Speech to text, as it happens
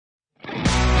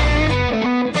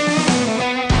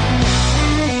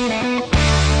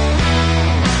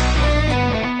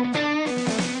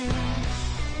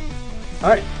All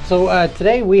right, so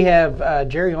today we have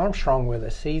Jerry Armstrong with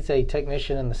us. He's a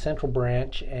technician in the Central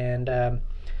Branch, and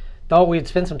thought we'd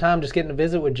spend some time just getting to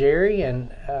visit with Jerry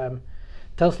and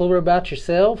tell us a little bit about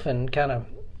yourself and kind of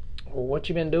what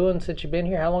you've been doing since you've been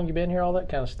here, how long you've been here, all that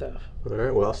kind of stuff. All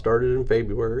right, well, I started in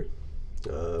February.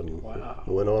 Wow.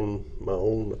 Went on my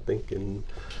own, I think, in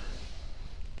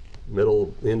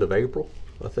end of April,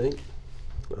 I think.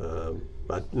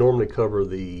 I normally cover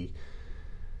the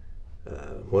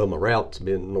well, my route's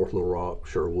been North Little Rock,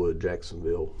 Sherwood,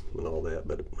 Jacksonville, and all that,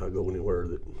 but I go anywhere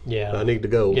that I need to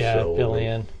go. Yeah, so, fill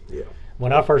in. Yeah.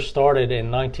 When I first started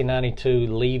in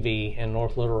 1992, Levy in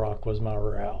North Little Rock was my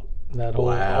route. That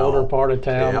whole older part of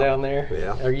town down there.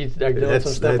 Yeah. Are you doing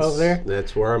some stuff over there?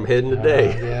 That's where I'm heading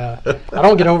today. Yeah. I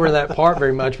don't get over that part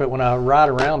very much, but when I ride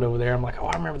around over there, I'm like, oh,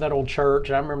 I remember that old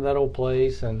church. I remember that old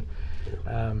place. And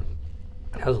that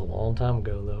was a long time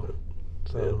ago, though.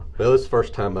 So. Well, it's the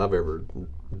first time I've ever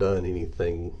done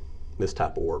anything, this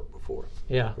type of work before.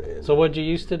 Yeah. And so what did you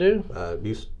used to do? I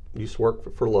used to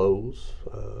work for Lowe's,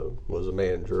 was a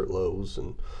manager at Lowe's,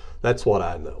 and that's what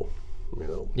I know, you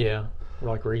know. Yeah,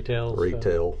 like retail.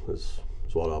 Retail is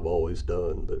what I've always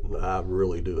done, but I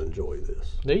really do enjoy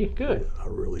this. Do you? Good. Yeah, I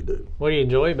really do. What do you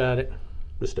enjoy about it?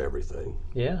 Just everything.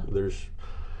 Yeah. There's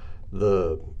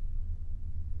you're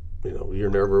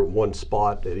never at one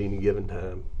spot at any given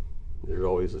time. There's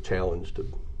always a challenge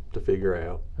to figure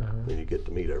out, and you get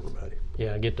to meet everybody.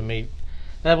 Yeah, I get to meet.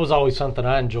 That was always something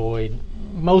I enjoyed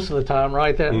most of the time,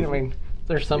 right? I mean,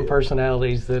 there's some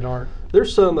personalities that aren't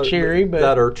cheery,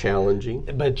 that are challenging.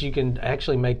 But you can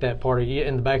actually make that part of you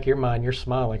in the back of your mind. You're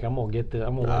smiling. I'm gonna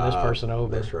win this person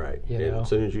over. That's right. You and know? As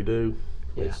soon as you do,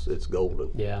 it's golden.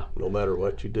 Yeah. No matter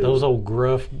what you do. Those old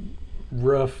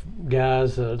rough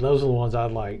guys. Those are the ones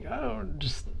I'd like. Oh,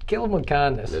 just kill them with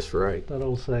kindness. That's right. That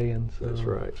old saying. So. That's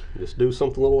right. Just do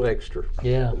something a little extra.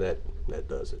 Yeah. And that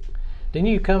does it. Didn't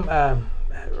you come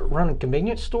run a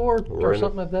convenience store or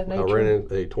something of that nature? I ran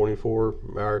a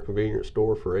 24-hour convenience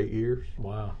store for 8 years.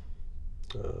 Wow.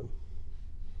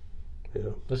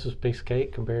 Yeah. This is a piece of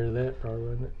cake compared to that, probably,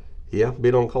 wasn't it? Yeah,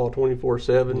 been on call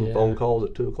 24/7. Phone calls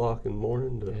at 2 o'clock in the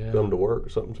morning to come to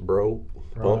work. Something's broke.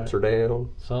 Pumps are down.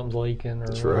 Something's leaking. Or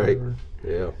That's whatever.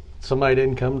 Right. Yeah. Somebody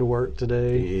didn't come to work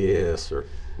today. Yes, sir.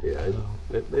 Yeah,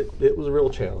 it was real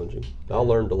challenging. I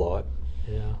learned a lot.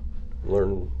 Yeah.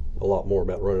 Learned a lot more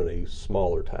about running a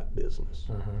smaller type business.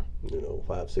 You know,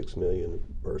 $5-6 million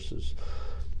versus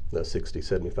a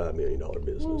 $60-75 million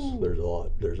business. Ooh.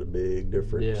 There's a big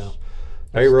difference. Yeah.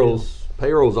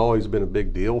 Payroll's always been a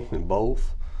big deal in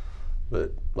both,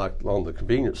 but like on the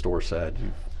convenience store side,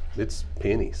 it's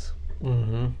pennies.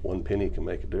 One penny can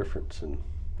make a difference, and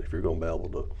if you're going to be able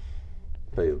to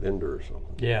pay a vendor or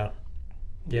something. Yeah.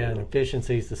 Yeah, and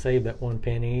efficiencies to save that one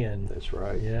penny. And that's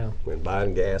right. Yeah. And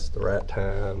buying gas at the right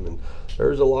time, and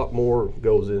there's a lot more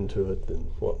goes into it than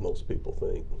what most people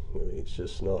think. I mean, it's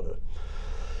just not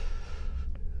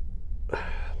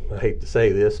I hate to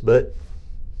say this, but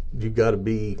you've got to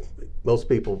be, most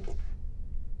people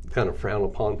kind of frown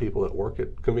upon people that work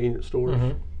at convenience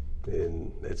stores.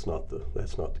 And that's not the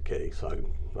case.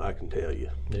 I can tell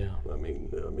you. Yeah. I mean,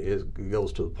 it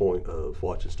goes to the point of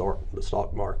watching the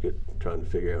stock market, trying to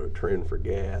figure out a trend for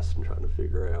gas, and trying to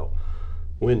figure out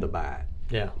when to buy it.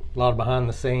 Yeah, a lot of behind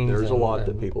the scenes. There's a lot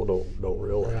that people don't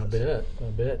realize. I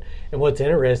bet. And what's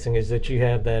interesting is that you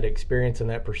have that experience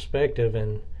and that perspective,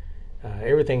 and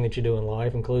everything that you do in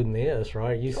life, including this,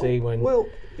 right? You see when. Well,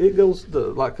 it goes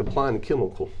like applying a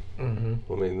chemical. I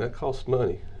mean, that costs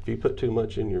money. If you put too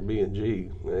much in your B&G,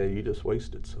 you just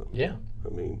wasted something. Yeah. I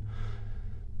mean,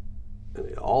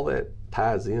 all that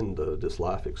ties into just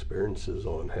life experiences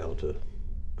on how to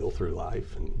go through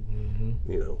life and,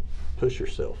 push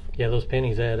yourself. Yeah, those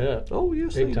pennies add up. Oh,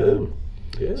 yes, big they time. do.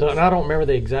 Yes. So, and I don't remember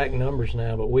the exact numbers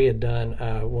now, but we had done,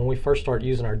 when we first started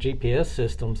using our GPS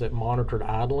systems that monitored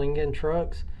idling in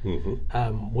trucks,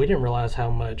 we didn't realize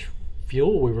how much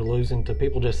fuel we were losing to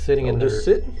people just sitting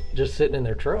sitting in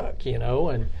their truck,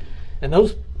 and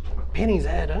those pennies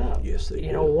add up. Yes, they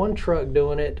do. One truck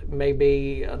doing it may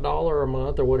be $1 a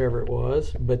month or whatever it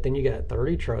was, but then you got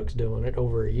 30 trucks doing it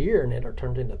over a year, and it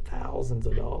turned into thousands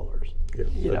of dollars.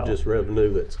 Yeah, just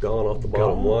revenue that's gone off the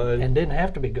bottom line, and didn't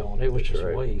have to be gone. It was just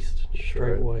waste,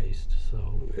 straight waste.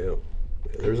 So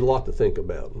there's a lot to think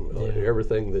about.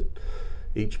 Everything that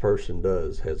each person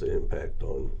does has an impact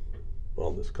on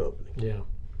this company.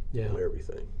 Yeah. On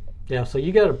everything. Yeah, so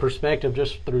you got a perspective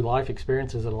just through life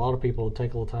experiences that a lot of people would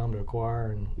take a little time to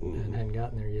acquire and hadn't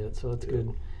gotten there yet. So it's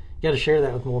good got to share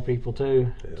that with more people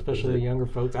too, Yeah, especially the younger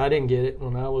folks. I didn't get it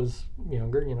when I was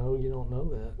younger. You know, you don't know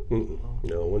that. You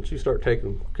know, once you start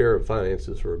taking care of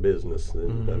finances for a business,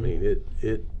 then I mean,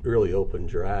 it really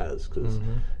opens your eyes, because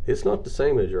it's not the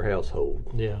same as your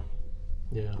household. Yeah,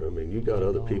 yeah. I mean, you got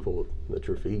other people that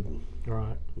you're feeding,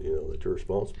 right? You know, that you're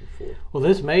responsible for. Well,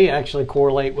 this may actually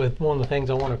correlate with one of the things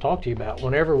I want to talk to you about.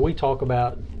 Whenever we talk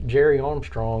about Jerry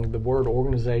Armstrong, the word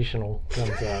organizational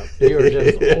comes up. You are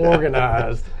just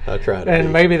organized. I try to.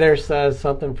 And maybe there's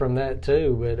something from that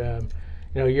too. But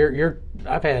you know,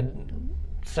 I've had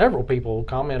several people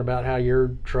comment about how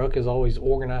your truck is always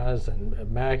organized and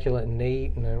immaculate and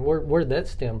neat. And where'd that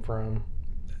stem from?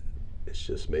 It's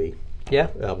just me. Yeah.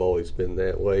 I've always been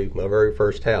that way. My very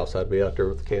first house, I'd be out there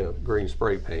with a can of green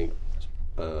spray paint.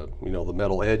 You know, the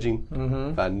metal edging.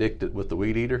 If I nicked it with the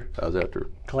weed eater, I was after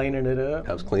cleaning it up.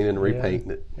 I was cleaning and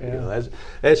repainting it. Yeah. You know,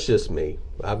 that's just me.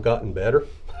 I've gotten better.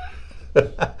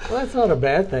 Well, that's not a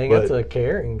bad thing. That's a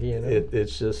caring, you know.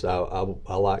 It's just I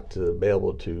like to be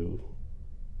able to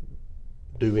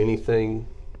do anything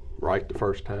right the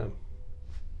first time.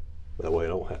 That way I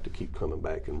don't have to keep coming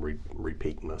back and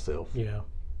repeating myself. Yeah.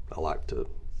 I like to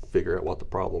figure out what the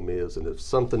problem is, and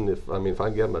if I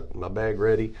can get my bag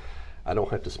ready, I don't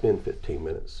have to spend 15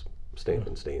 minutes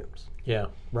stamping stamps. Yeah,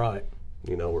 right.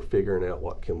 You know, we're figuring out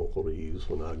what chemical to use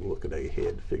when I look at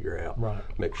ahead to figure out,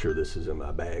 make sure this is in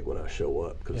my bag when I show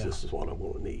up, because this is what I'm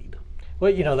going to need.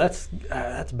 Well, you know, that's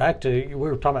back to, we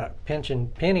were talking about pinching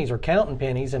pennies or counting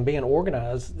pennies, and being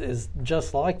organized is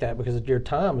just like that, because your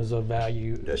time is of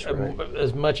value. That's right.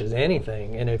 As much as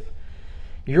anything. And if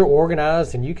you're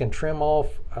organized and you can trim off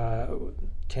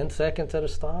 10 seconds at a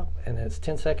stop, and it's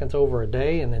 10 seconds over a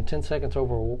day, and then 10 seconds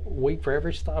over a week for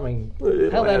every stop, I mean,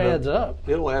 how that adds up.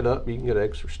 It'll add up. You can get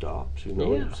extra stops. You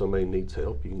know, Yeah. if somebody needs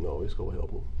help, you can always go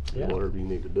help them. Yeah. Whatever you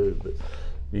need to do. But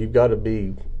you've got to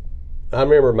be. I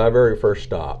remember my very first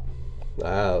stop.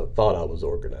 I thought I was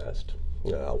organized.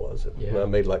 No, I wasn't. Yeah. I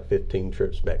made like 15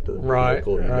 trips back to the Right,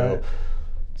 vehicle. You know.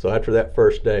 So after that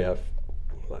first day,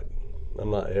 I'm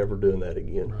not ever doing that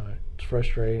again. Right. It's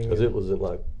frustrating. Because it wasn't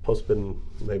like supposed to been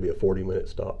maybe a 40-minute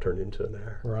stop turned into an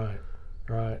hour. Right.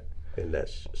 Right. And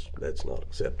that's not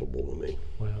acceptable to me.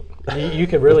 Well, you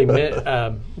could really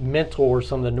mentor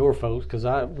some of the newer folks,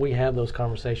 because we have those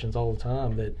conversations all the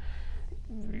time, that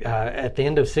at the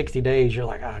end of 60 days, you're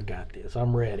like, I got this,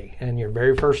 I'm ready. And your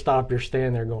very first stop, you're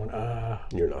standing there going,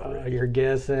 you're not ready. You're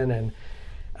guessing, and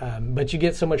but you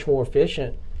get so much more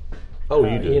efficient. Oh,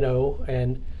 you do. You know,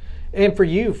 and for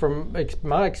you, from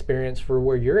my experience, for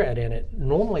where you're at in it,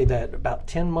 normally that about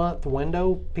 10-month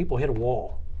window, people hit a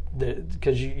wall,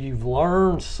 because you've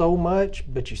learned so much,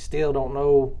 but you still don't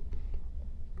know,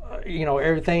 you know,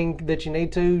 everything that you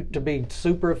need to be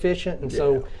super efficient. And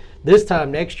so this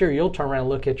time next year, you'll turn around and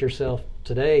look at yourself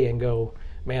today and go,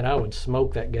 man, I would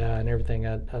smoke that guy and everything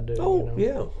I do. Oh, you know?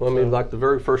 yeah. Well, I mean, like the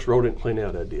very first rodent clean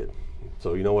out I did.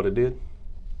 So you know what I did?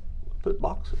 Put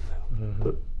boxes out.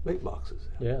 Put bait boxes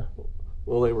out. Yeah.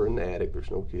 Well, they were in the attic.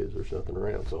 There's no kids. There's nothing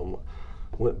around. So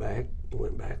I went back.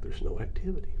 There's no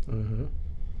activity.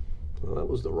 Well, that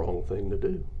was the wrong thing to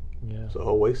do. Yeah. So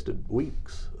I wasted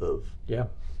weeks of. Yeah.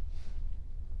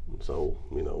 So,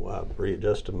 you know, I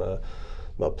readjusted my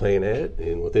plan at it,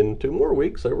 and within 2 more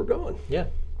weeks, they were gone. Yeah.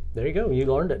 There you go. You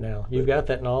learned it now. You've got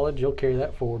that knowledge. You'll carry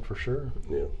that forward for sure.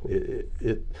 Yeah.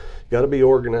 It got to be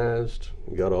organized.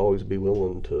 You got to always be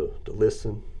willing to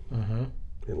listen and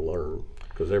learn,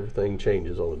 because everything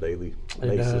changes on a daily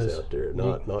basis out there.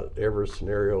 Not every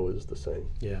scenario is the same.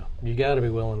 Yeah. You got to be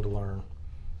willing to learn.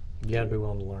 You got to be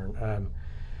willing to learn.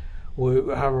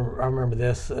 I remember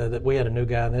this, that we had a new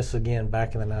guy, and this again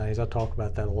back in the 90s. I talk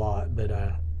about that a lot, but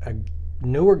a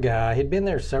newer guy, he'd been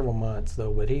there several months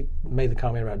though, but he made the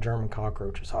comment about German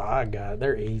cockroaches. Oh, I got it.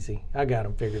 They're easy. I got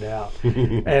them figured out.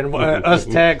 And us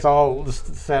techs all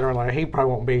sat around like, he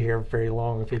probably won't be here very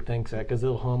long if he thinks that, because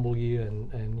it'll humble you,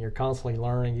 and you're constantly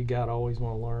learning. You got to always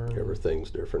want to learn. Everything's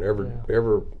different.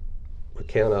 Every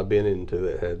account I've been into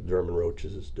that had German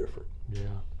roaches is different. Yeah.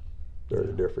 They're in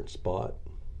a different spot.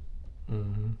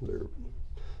 They're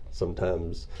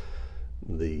sometimes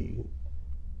the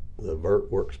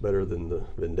vert works better than the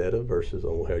vendetta, versus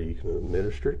on how you can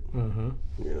administer it. You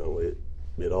know,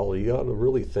 it all, you got to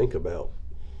really think about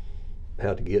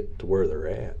how to get to where they're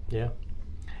at. Yeah.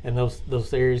 And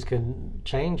those areas can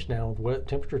change now with what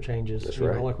temperature changes. That's you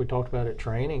right. know, like we talked about at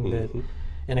training, that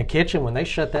in a kitchen, when they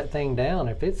shut that thing down,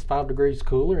 if it's 5 degrees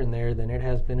cooler in there than it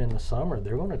has been in the summer,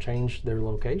 they're going to change their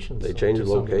locations. They change the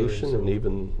location, and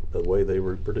even the way they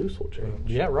reproduce will change.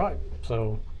 Yeah, right.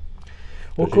 So,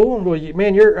 Well, cool. Well,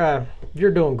 man,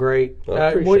 you're doing great.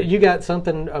 You got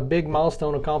a big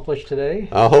milestone accomplished today.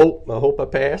 I hope I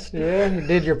passed. Yeah, you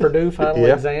did your Purdue final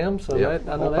exam, so I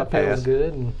know that feels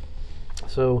good. And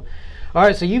so, all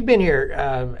right, so you've been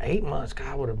here 8 months. God,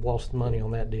 I would have lost money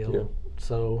on that deal. Yeah.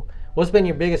 So, what's been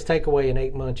your biggest takeaway in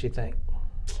 8 months, you think?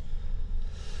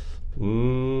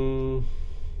 The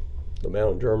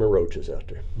amount of German roaches out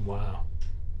there. Wow.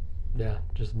 Yeah,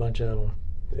 just a bunch of them.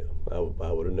 Yeah,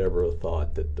 I would have never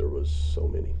thought that there was so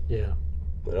many. Yeah.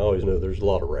 And I always know there's a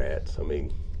lot of rats. I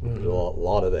mean, there's a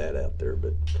lot of that out there,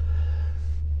 but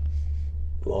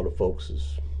a lot of folks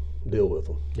deal with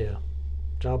them. Yeah.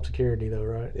 Job security, though,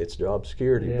 right? It's job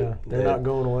security. Yeah, but they're not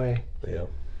going away. Yeah.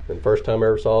 And first time I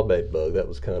ever saw a bed bug, that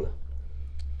was kind of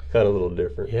a little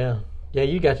different. Yeah. Yeah,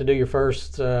 you got to do your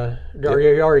first. Are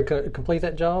you already complete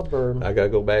that job, or I got to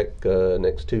go back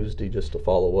next Tuesday just to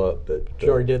follow up. But you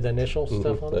already did the initial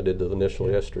stuff on it? I did the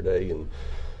initial yesterday, and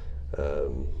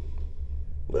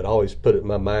but I always put it in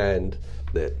my mind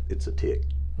that it's a tick,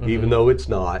 even though it's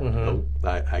not.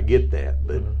 I get that,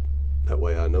 but that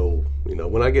way I know.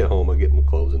 When I get home, I get my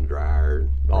clothes in the dryer,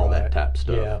 and all that type of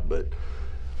stuff. Yeah. But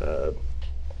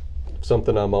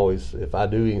something I'm always, if I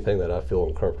do anything that I feel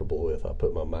uncomfortable with, I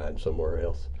put my mind somewhere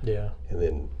else. Yeah.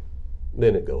 And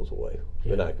then it goes away.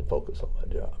 Yeah. Then I can focus on my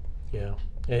job. Yeah.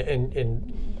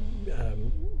 And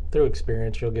through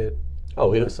experience, you'll get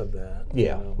less of that.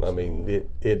 Yeah. I mean,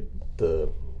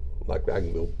 like I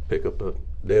can go pick up a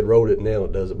dead rodent now,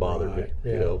 it doesn't bother me.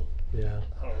 Yeah. Yeah.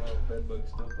 I don't know, bed bugs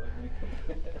still bug me.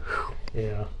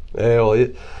 Yeah. Well,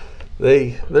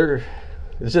 they're.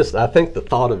 It's just, I think the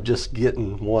thought of just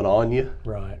getting one on you.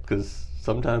 Right. Because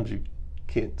sometimes you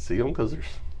can't see them because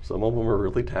some of them are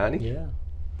really tiny. Yeah.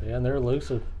 Yeah, and they're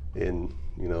elusive. And,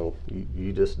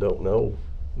 you just don't know.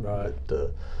 Right.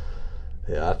 But,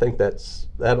 yeah, I think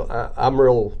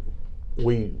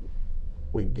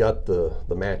we got the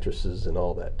mattresses and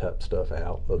all that type of stuff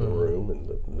out of the room,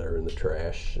 and they're in the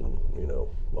trash, and,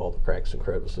 all the cracks and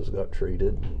crevices got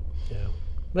treated. And, yeah.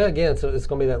 But again, so it's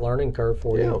going to be that learning curve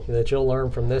for you that you'll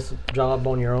learn from this job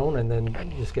on your own, and then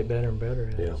you just get better and better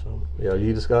at it. So. Yeah,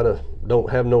 you just don't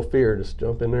have no fear. Just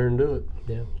jump in there and do it.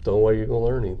 Yeah. It's the only way you're going to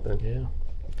learn anything. Yeah.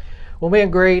 Well,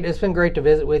 man, great. It's been great to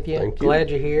visit with you. Thank you. Glad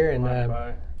you're here. And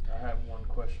I have one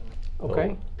question.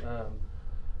 Okay.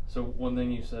 So one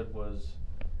thing you said was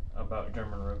about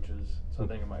German roaches. So I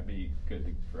think it might be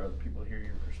good for other people to hear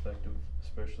your perspective,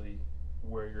 especially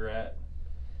where you're at.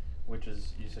 Which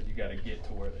is, you said you got to get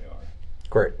to where they are.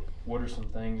 Correct. What are some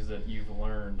things that you've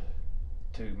learned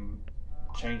to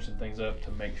change some things up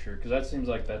to make sure? Because that seems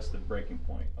like that's the breaking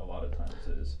point a lot of times,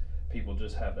 is people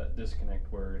just have that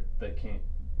disconnect where they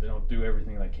don't do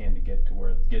everything they can to get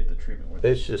the treatment.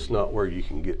 It's just not where you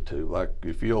can get to. Like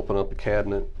if you open up a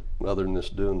cabinet, other than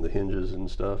just doing the hinges and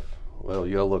stuff, well,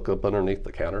 you got to look up underneath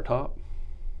the countertop.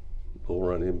 We'll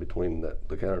run in between the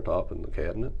countertop and the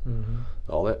cabinet.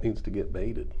 All that needs to get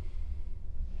baited.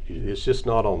 It's just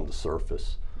not on the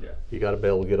surface. Yeah. You got to be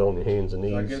able to get on your hands and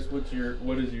knees. So I guess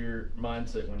what is your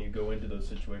mindset when you go into those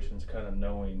situations, kind of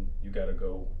knowing you got to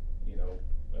go,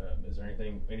 is there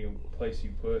any place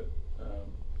you put,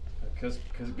 because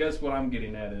guess what I'm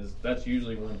getting at is that's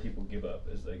usually when people give up,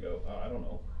 is they go, I don't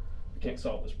know, we can't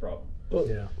solve this problem. Well,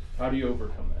 yeah. How do you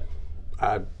overcome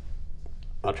that?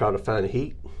 I try to find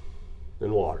heat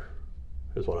and water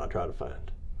is what I try to find.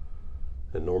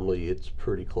 And normally it's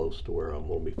pretty close to where I'm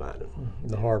going to be finding them.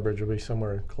 The harborage will be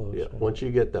somewhere close. Yeah. Once you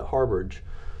get that harborage,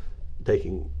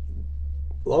 taking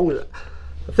long as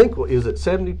I think is it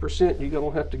 70% you're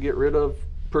going to have to get rid of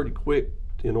pretty quick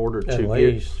in order to at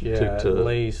least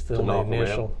the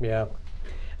initial. Yeah.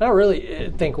 And I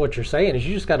really think what you're saying is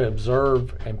you just got to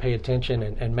observe and pay attention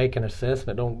and make an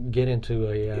assessment. Don't get into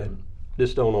a.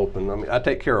 Just don't open. I mean, I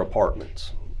take care of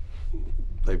apartments.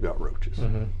 They've got roaches.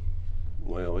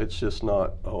 Well, it's just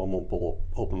not, I'm going to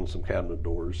open some cabinet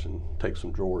doors and take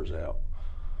some drawers out.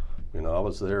 I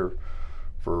was there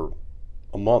for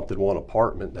a month in one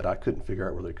apartment that I couldn't figure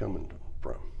out where they're coming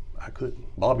from. I couldn't.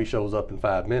 Bobby shows up in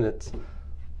 5 minutes.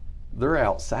 They're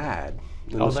outside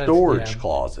in the storage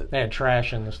closet. They had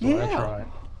trash in the store, that's right.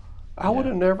 I would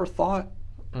have never thought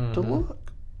to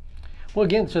look. Well,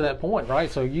 again, to that point,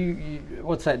 right? So you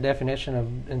what's that definition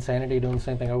of insanity? Doing the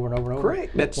same thing over and over and over.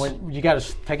 Correct. That's when you got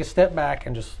to take a step back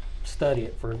and just study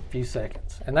it for a few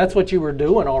seconds, and that's what you were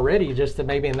doing already. Just to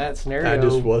maybe in that scenario, I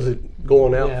just wasn't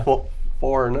going out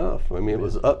far enough. I mean, it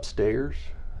was upstairs.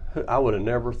 I would have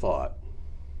never thought.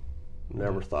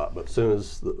 But as soon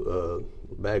as the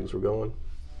bags were going,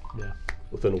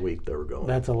 within a week they were gone.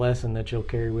 That's a lesson that you'll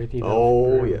carry with you.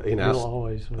 Oh yeah, you'll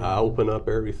always. I open up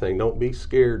everything. Don't be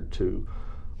scared to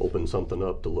open something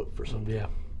up to look for something. Yeah.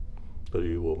 But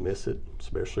you will miss it,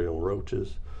 especially on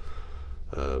roaches.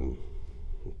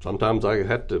 Sometimes I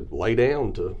have to lay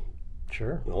down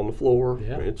on the floor.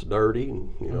 Yeah. It's dirty,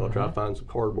 and I try to find some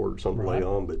cardboard or something to lay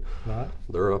on, but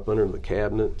they're up under the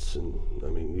cabinets, and I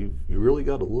mean, you really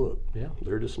got to look. Yeah.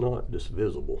 They're just not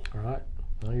visible. All right.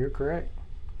 Well, you're correct.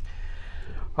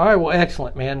 All right. Well,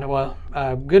 excellent, man. Well,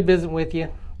 good visiting with you.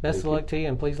 Best of luck to you,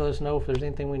 and please let us know if there's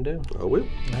anything we can do. I will.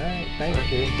 All right. Thanks,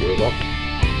 Jerry. You're welcome.